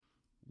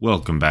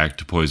Welcome back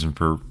to Poison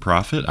for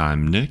Profit.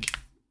 I'm Nick.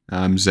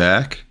 I'm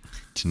Zach.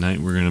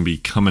 Tonight we're going to be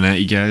coming at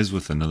you guys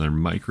with another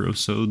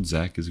microsode.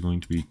 Zach is going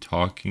to be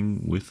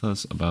talking with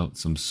us about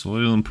some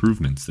soil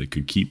improvements that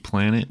could keep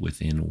planet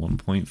within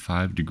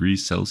 1.5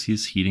 degrees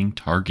Celsius heating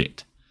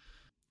target.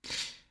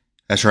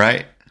 That's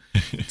right.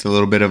 It's a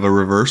little bit of a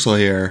reversal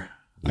here.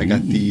 I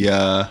got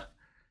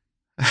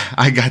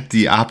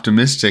the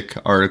optimistic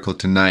article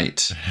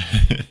tonight.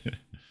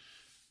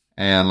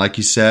 And like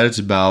you said, it's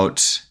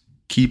about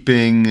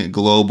keeping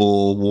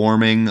global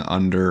warming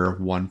under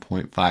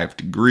 1.5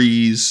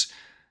 degrees,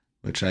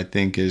 which I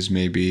think is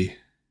maybe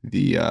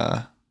the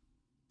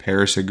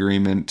Paris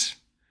Agreement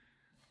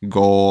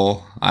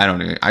goal.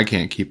 I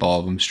can't keep all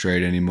of them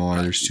straight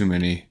anymore. There's too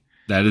many.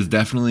 That is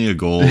definitely a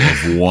goal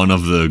of one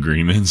of the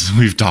agreements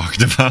we've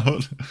talked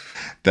about.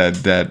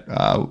 That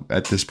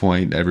at this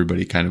point,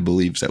 everybody kind of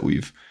believes that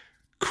we've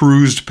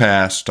cruised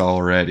past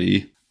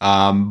already.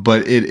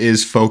 But it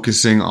is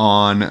focusing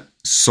on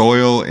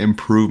soil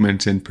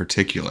improvement in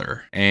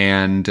particular.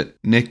 And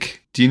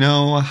Nick, do you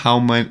know how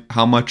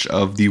much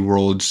of the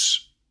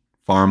world's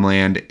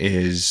farmland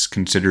is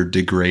considered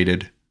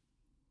degraded?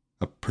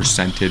 A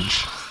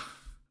percentage?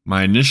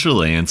 My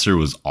initial answer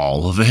was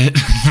all of it,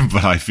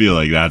 but I feel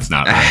like that's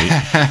not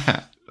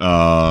right.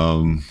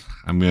 I'm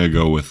going to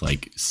go with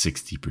like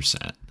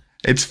 60%.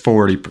 It's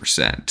 40%.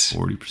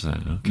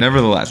 40%, okay.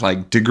 Nevertheless,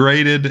 like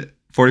degraded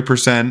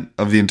 40%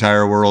 of the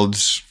entire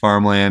world's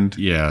farmland.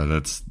 Yeah,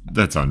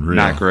 that's unreal.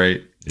 Not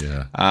great.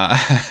 Yeah.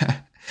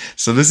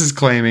 So this is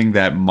claiming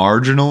that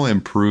marginal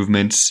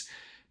improvements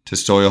to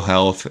soil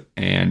health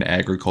and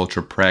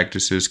agriculture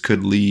practices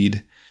could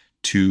lead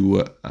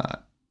to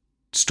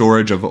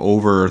storage of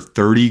over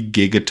 30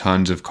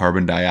 gigatons of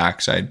carbon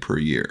dioxide per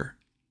year.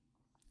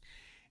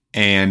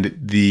 And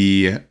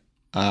the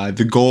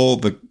goal,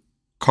 the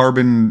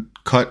carbon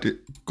cut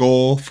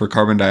goal for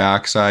carbon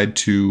dioxide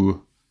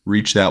to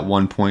reach that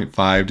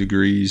 1.5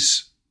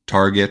 degrees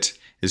target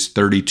is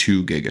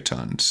 32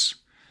 gigatons.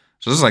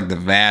 So this is like the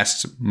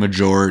vast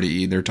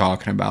majority they're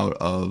talking about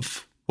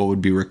of what would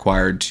be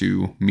required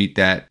to meet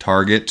that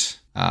target.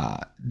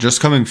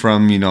 Just coming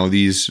from,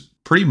 these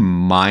pretty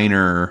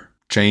minor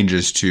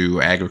changes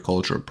to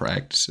agricultural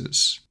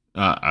practices.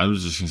 I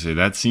was just going to say,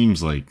 that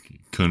seems like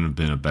couldn't have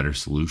been a better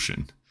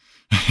solution.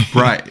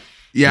 Right.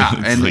 Yeah.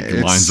 And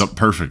it lines up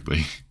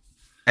perfectly.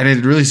 And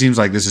it really seems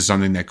like this is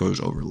something that goes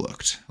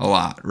overlooked a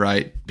lot,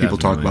 right? People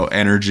talk about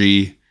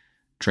energy,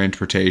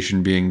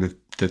 transportation being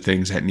the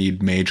things that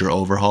need major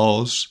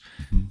overhauls.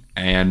 Mm-hmm.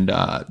 And,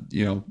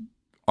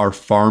 our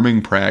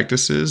farming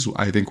practices,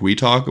 I think we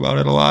talk about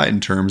it a lot in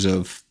terms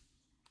of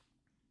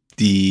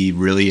the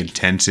really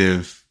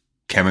intensive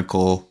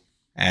chemical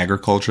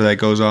agriculture that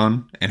goes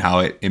on and how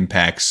it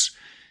impacts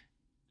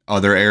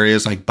other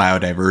areas like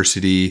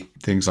biodiversity,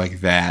 things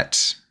like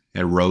that,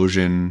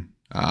 erosion,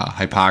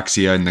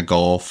 hypoxia in the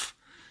Gulf.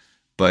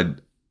 But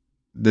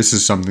this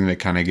is something that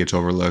kind of gets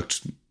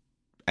overlooked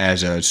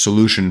as a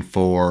solution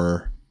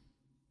for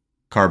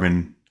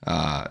carbon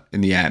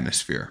in the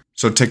atmosphere.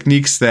 So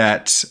techniques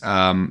that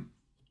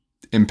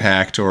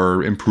impact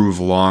or improve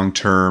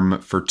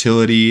long-term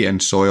fertility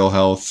and soil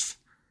health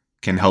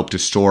can help to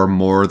store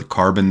more of the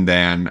carbon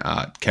than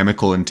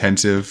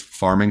chemical-intensive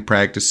farming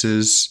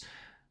practices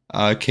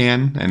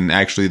can. And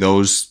actually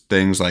those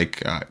things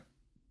like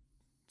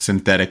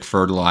synthetic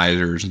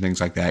fertilizers and things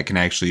like that can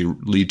actually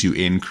lead to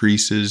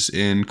increases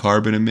in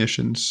carbon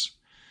emissions.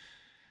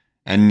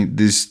 And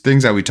these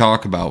things that we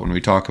talk about when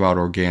we talk about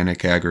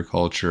organic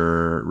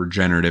agriculture,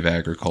 regenerative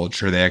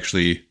agriculture, they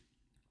actually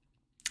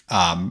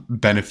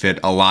benefit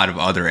a lot of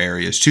other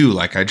areas too,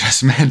 like I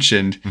just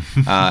mentioned,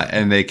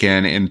 and they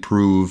can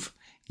improve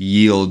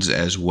yields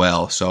as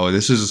well. So it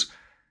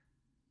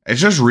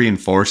just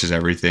reinforces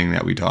everything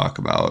that we talk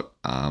about.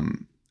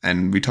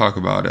 And we talk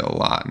about it a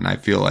lot, and I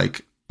feel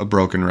like a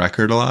broken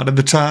record a lot of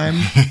the time.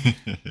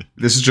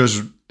 This is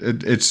just,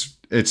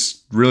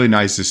 it's really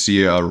nice to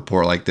see a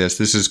report like this.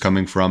 This is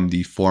coming from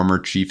the former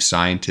chief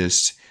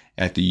scientist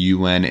at the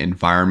UN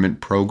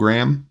Environment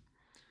Program.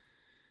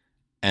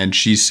 And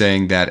she's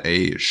saying that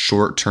it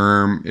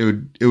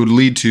would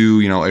lead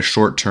to, a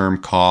short-term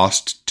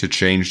cost to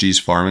change these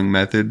farming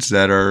methods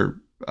that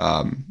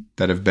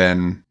have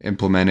been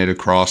implemented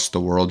across the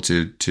world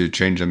to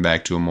change them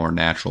back to a more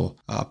natural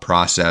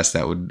process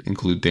that would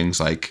include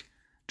things like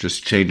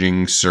just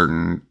changing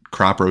certain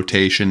crop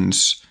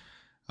rotations.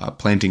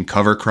 Planting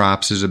cover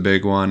crops is a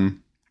big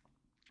one.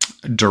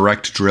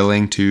 Direct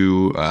drilling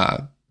to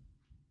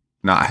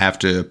not have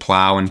to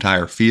plow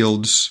entire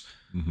fields.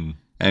 Mm-hmm.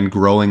 And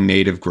growing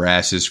native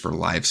grasses for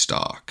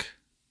livestock.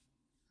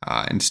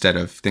 Instead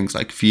of things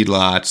like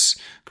feedlots,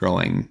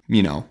 growing,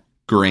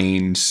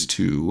 grains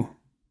to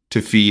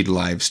feed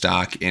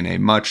livestock in a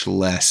much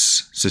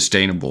less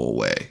sustainable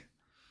way.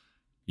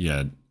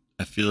 Yeah,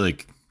 I feel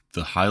like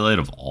the highlight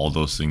of all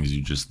those things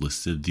you just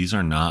listed, these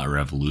are not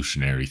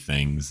revolutionary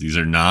things. These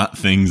are not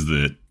things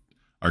that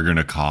are going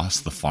to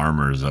cost the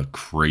farmers a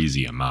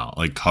crazy amount.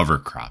 Like cover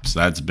crops,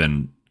 that's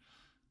been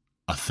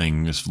a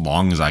thing as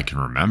long as I can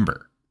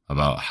remember.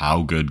 about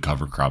how good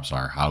cover crops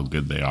are, how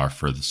good they are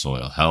for the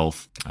soil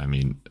health. I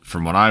mean,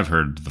 from what I've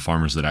heard, the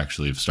farmers that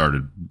actually have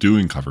started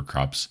doing cover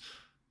crops,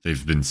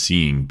 they've been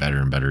seeing better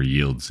and better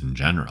yields in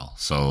general.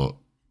 So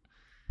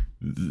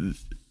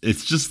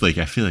it's just like,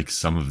 I feel like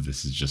some of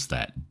this is just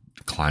that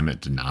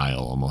climate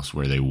denial almost,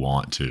 where they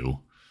want to,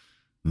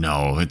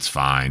 no, it's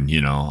fine.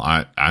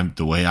 I'm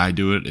the way I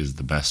do it is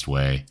the best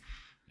way.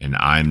 And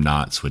I'm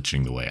not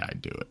switching the way I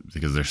do it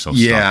because they're so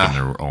stuck in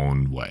their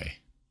own way.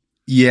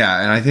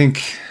 Yeah, and I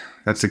think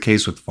that's the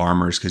case with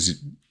farmers,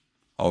 because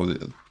all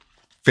the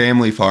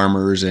family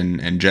farmers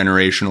and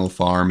generational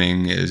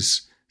farming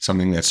is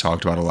something that's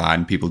talked about a lot,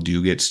 and people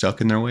do get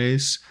stuck in their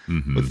ways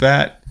with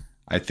that.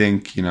 I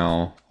think,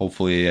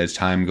 hopefully as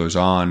time goes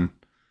on,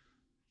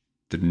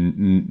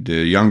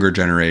 the younger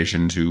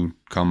generations who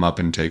come up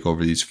and take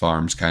over these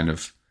farms kind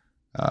of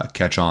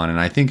catch on, and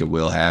I think it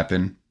will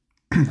happen.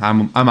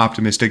 I'm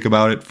optimistic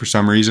about it for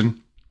some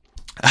reason,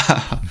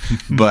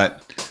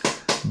 but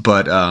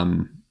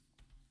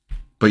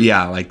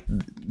yeah, like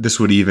this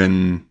would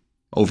even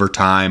over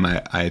time,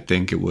 I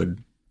think it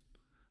would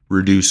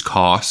reduce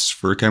costs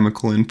for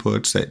chemical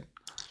inputs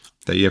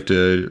that you have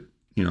to,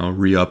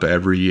 re-up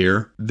every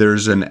year.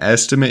 There's an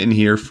estimate in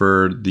here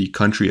for the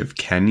country of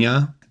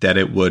Kenya that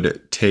it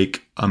would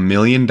take $1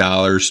 million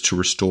to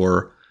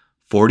restore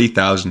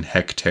 40,000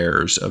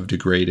 hectares of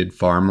degraded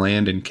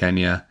farmland in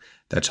Kenya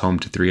that's home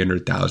to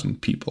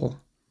 300,000 people.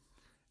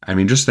 I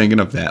mean, just thinking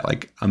of that,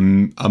 like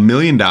 $1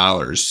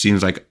 million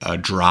seems like a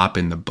drop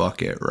in the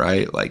bucket,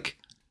 right? Like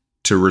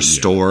to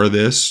restore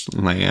this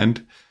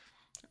land,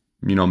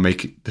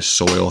 make the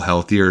soil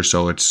healthier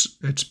so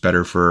it's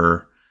better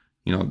for,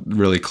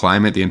 really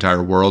climate, the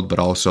entire world, but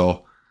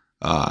also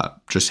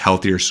just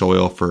healthier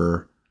soil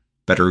for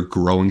better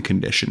growing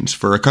conditions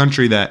for a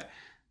country that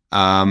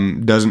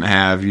doesn't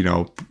have,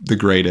 the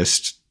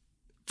greatest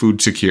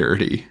food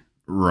security.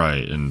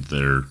 Right, and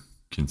they're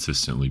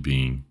consistently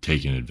being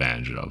taken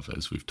advantage of,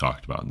 as we've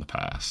talked about in the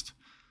past.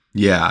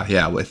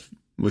 Yeah, with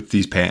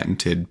these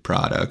patented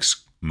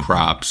products,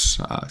 crops,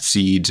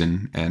 seeds,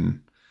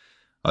 and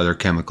other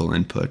chemical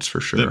inputs for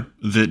sure.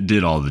 That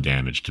did all the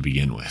damage to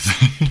begin with.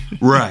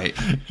 Right.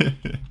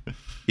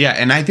 Yeah,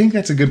 and I think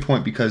that's a good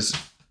point, because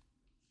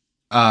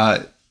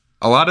a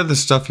lot of the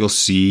stuff you'll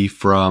see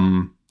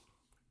from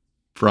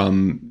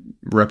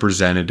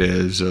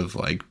representatives of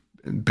like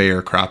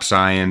Bayer Crop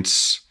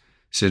Science,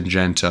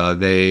 Syngenta,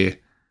 they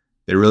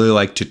really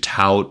like to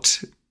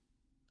tout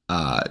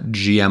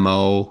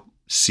GMO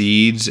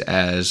seeds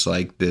as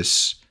like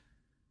this,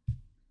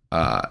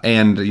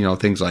 and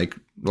things like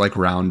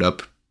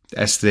Roundup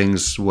as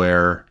things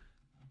where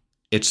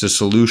it's a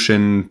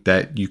solution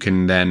that you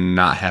can then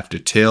not have to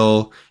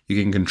till.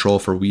 You can control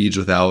for weeds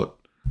without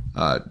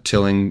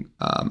tilling,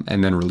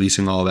 and then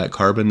releasing all that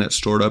carbon that's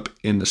stored up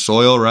in the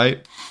soil.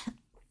 Right?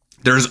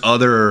 There's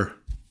other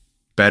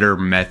better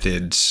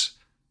methods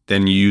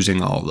than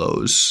using all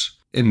those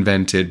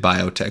invented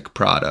biotech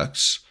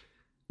products.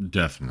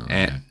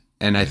 Definitely.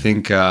 And I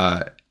think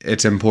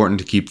it's important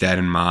to keep that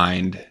in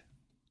mind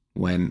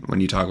when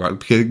you talk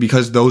about,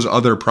 because those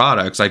other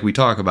products, like we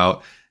talk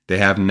about, they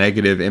have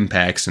negative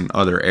impacts in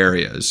other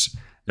areas.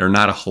 They're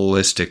not a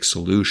holistic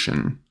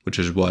solution, which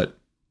is what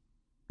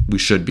we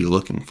should be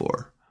looking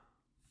for.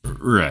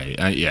 Right.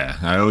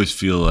 I always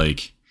feel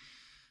like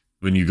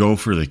when you go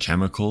for the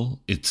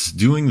chemical, it's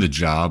doing the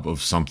job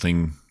of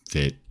something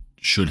that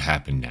should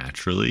happen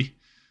naturally.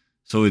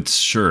 So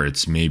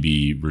it's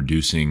maybe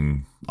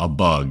reducing a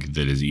bug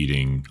that is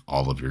eating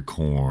all of your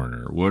corn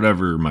or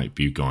whatever might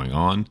be going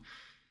on.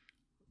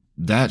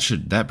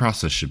 That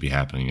process should be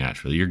happening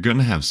naturally. You're going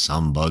to have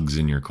some bugs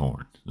in your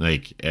corn.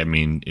 Like, I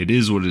mean, it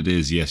is what it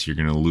is. Yes, you're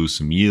going to lose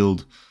some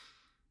yield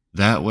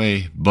that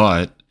way,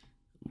 but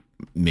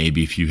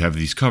maybe if you have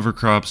these cover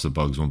crops, the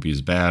bugs won't be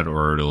as bad,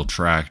 or it'll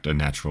attract a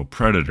natural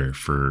predator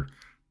for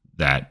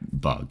that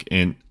bug.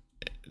 And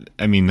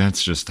I mean,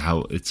 that's just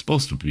how it's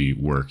supposed to be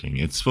working.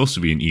 It's supposed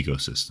to be an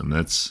ecosystem.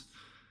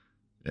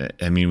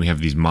 We have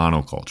these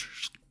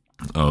monocultures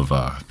of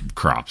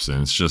crops,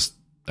 and it's just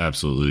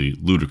absolutely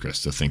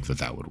ludicrous to think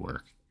that would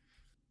work.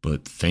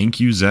 But thank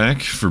you,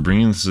 Zach, for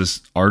bringing us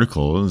this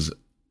article. It was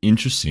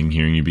interesting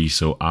hearing you be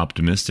so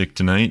optimistic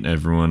tonight.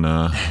 Everyone,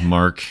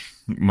 mark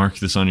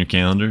this on your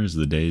calendar as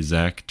the day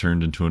Zach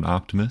turned into an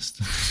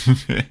optimist.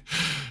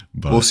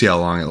 But we'll see how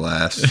long it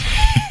lasts.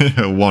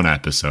 One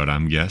episode,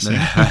 I'm guessing.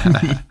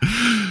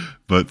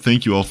 But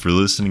thank you all for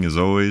listening. As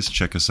always,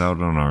 check us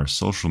out on our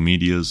social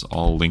medias,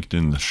 all linked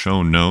in the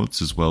show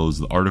notes, as well as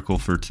the article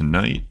for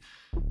tonight.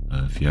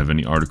 If you have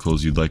any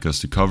articles you'd like us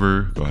to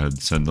cover, go ahead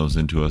and send those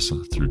into us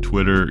through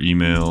Twitter,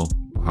 email,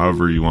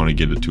 however you want to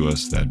get it to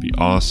us. That'd be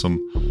awesome.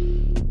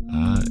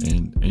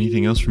 And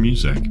anything else from you,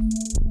 Zach?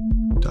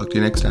 Talk to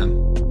you next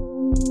time.